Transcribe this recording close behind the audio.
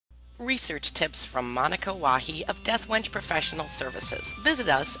Research tips from Monika Wahi of Deathwench Professional Services. Visit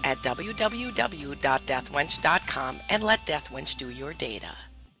us at www.deathwench.com and let Deathwench do your data.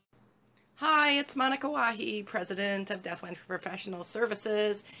 Hi, it's Monika Wahi, President of Deathwench Professional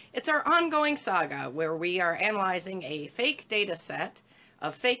Services. It's our ongoing saga where we are analyzing a fake data set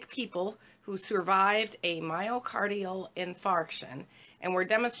of fake people who survived a myocardial infarction, and we're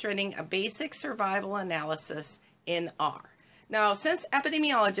demonstrating a basic survival analysis in R. Now, since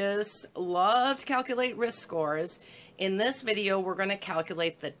epidemiologists love to calculate risk scores, in this video we're going to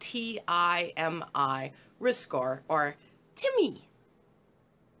calculate the TIMI risk score, or TIMI.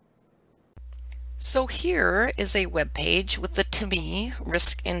 So here is a web page with the TIMI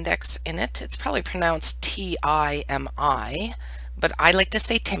risk index in it. It's probably pronounced TIMI, but I like to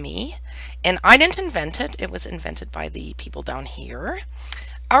say TIMI. And I didn't invent it. It was invented by the people down here.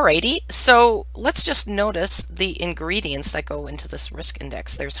 Alrighty, so let's just notice the ingredients that go into this risk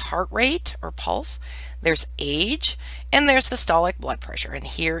index. There's heart rate or pulse, there's age, and there's systolic blood pressure. And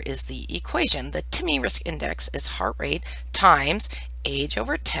here is the equation. The TIMI risk index is heart rate times age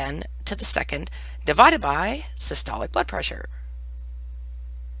over 10 to the second divided by systolic blood pressure.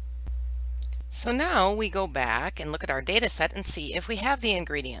 So now we go back and look at our data set and see if we have the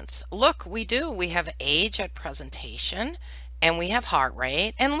ingredients. Look, we do. We have age at presentation, and we have heart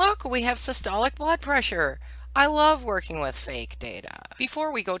rate, and look, we have systolic blood pressure. I love working with fake data.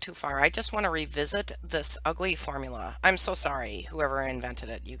 Before we go too far, I just want to revisit this ugly formula. I'm so sorry, whoever invented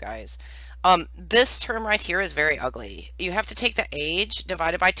it, you guys. This term right here is very ugly. You have to take the age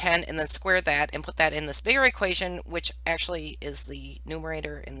divided by 10 and then square that and put that in this bigger equation, which actually is the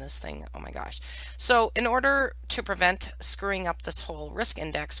numerator in this thing. Oh my gosh. So in order to prevent screwing up this whole risk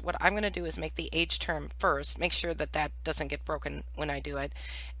index, what I'm going to do is make the age term first, make sure that that doesn't get broken when I do it.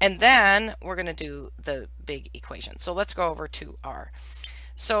 And then we're going to do the big equation. So let's go over to R.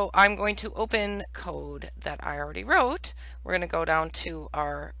 So I'm going to open code that I already wrote. We're going to go down to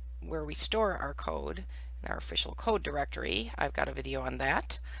our where we store our code in our official code directory. I've got a video on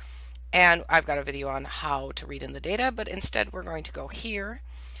that, and I've got a video on how to read in the data, but instead we're going to go here.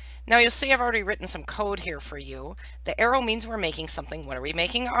 Now you'll see I've already written some code here for you. The arrow means we're making something. What are we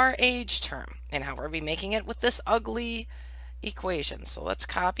making? Our age term. And how are we making it? With this ugly equation. So let's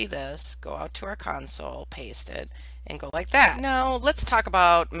copy this, go out to our console, paste it, and go like that. Now let's talk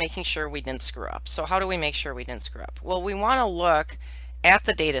about making sure we didn't screw up. So how do we make sure we didn't screw up? Well, we want to look at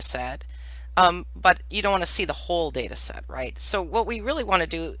the data set, but you don't want to see the whole data set, right? So what we really want to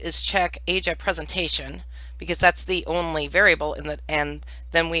do is check age at presentation, because that's the only variable in the, and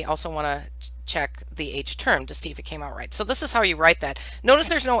then we also want to check the age term to see if it came out right. So this is how you write that. Notice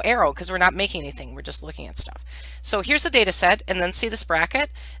there's no arrow because we're not making anything, we're just looking at stuff. So here's the data set, and then see this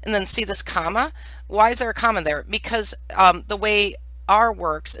bracket, and then see this comma. Why is there a comma there? Because the way R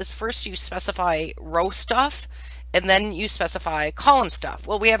works is first you specify row stuff, and then you specify column stuff.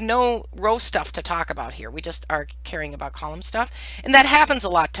 Well, we have no row stuff to talk about here. We just are caring about column stuff. And that happens a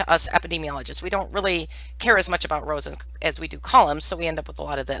lot to us epidemiologists. We don't really care as much about rows as we do columns, so we end up with a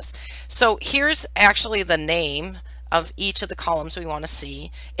lot of this. So here's actually the name of each of the columns we want to see.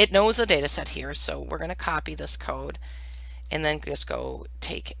 It knows the data set here, so we're going to copy this code and then just go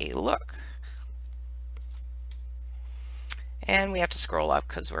take a look. And we have to scroll up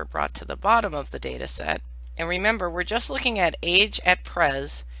because we're brought to the bottom of the data set. And remember, we're just looking at age at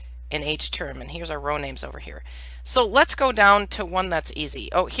pres and age term, and here's our row names over here. So let's go down to one that's easy.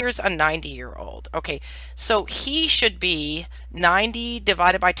 Oh, here's a 90-year-old. Okay, so he should be 90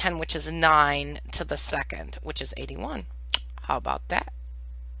 divided by 10, which is 9 to the second, which is 81. How about that?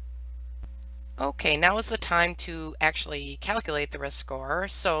 Okay, now is the time to actually calculate the risk score.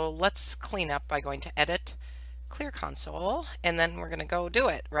 So let's clean up by going to Edit, Clear Console, and then we're going to go do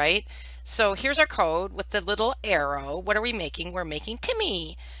it, right? So here's our code with the little arrow. What are we making? We're making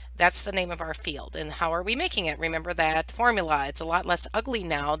TIMI. That's the name of our field. And how are we making it? Remember that formula. It's a lot less ugly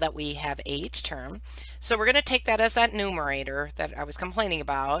now that we have age term. So we're going to take that as that numerator that I was complaining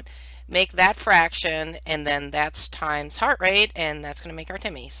about, make that fraction, and then that's times heart rate, and that's going to make our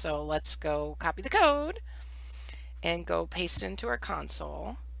TIMI. So let's go copy the code and go paste it into our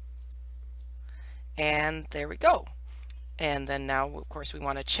console. And there we go. And then now, of course, we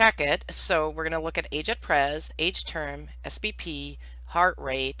want to check it. So we're going to look at age at pres, age term, SBP, heart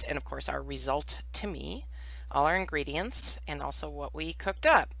rate, and of course our result TIMI, all our ingredients, and also what we cooked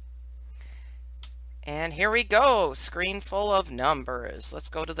up. And here we go, screen full of numbers. Let's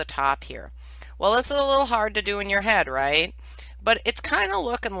go to the top here. Well, this is a little hard to do in your head, right? But it's kind of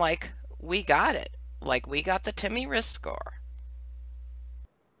looking like we got it, like we got the TIMI risk score.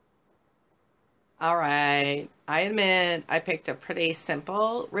 All right, I admit I picked a pretty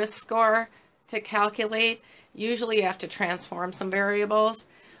simple risk score to calculate. Usually you have to transform some variables.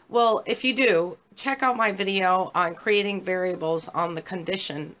 Well, if you do, check out my video on creating variables on the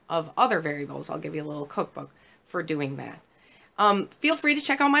condition of other variables. I'll give you a little cookbook for doing that. Feel free to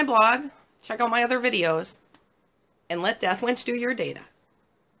check out my blog, check out my other videos, and let Deathwinch do your data.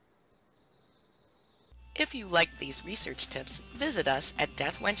 If you like these research tips, visit us at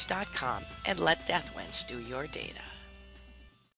deathwench.com and let Deathwench do your data.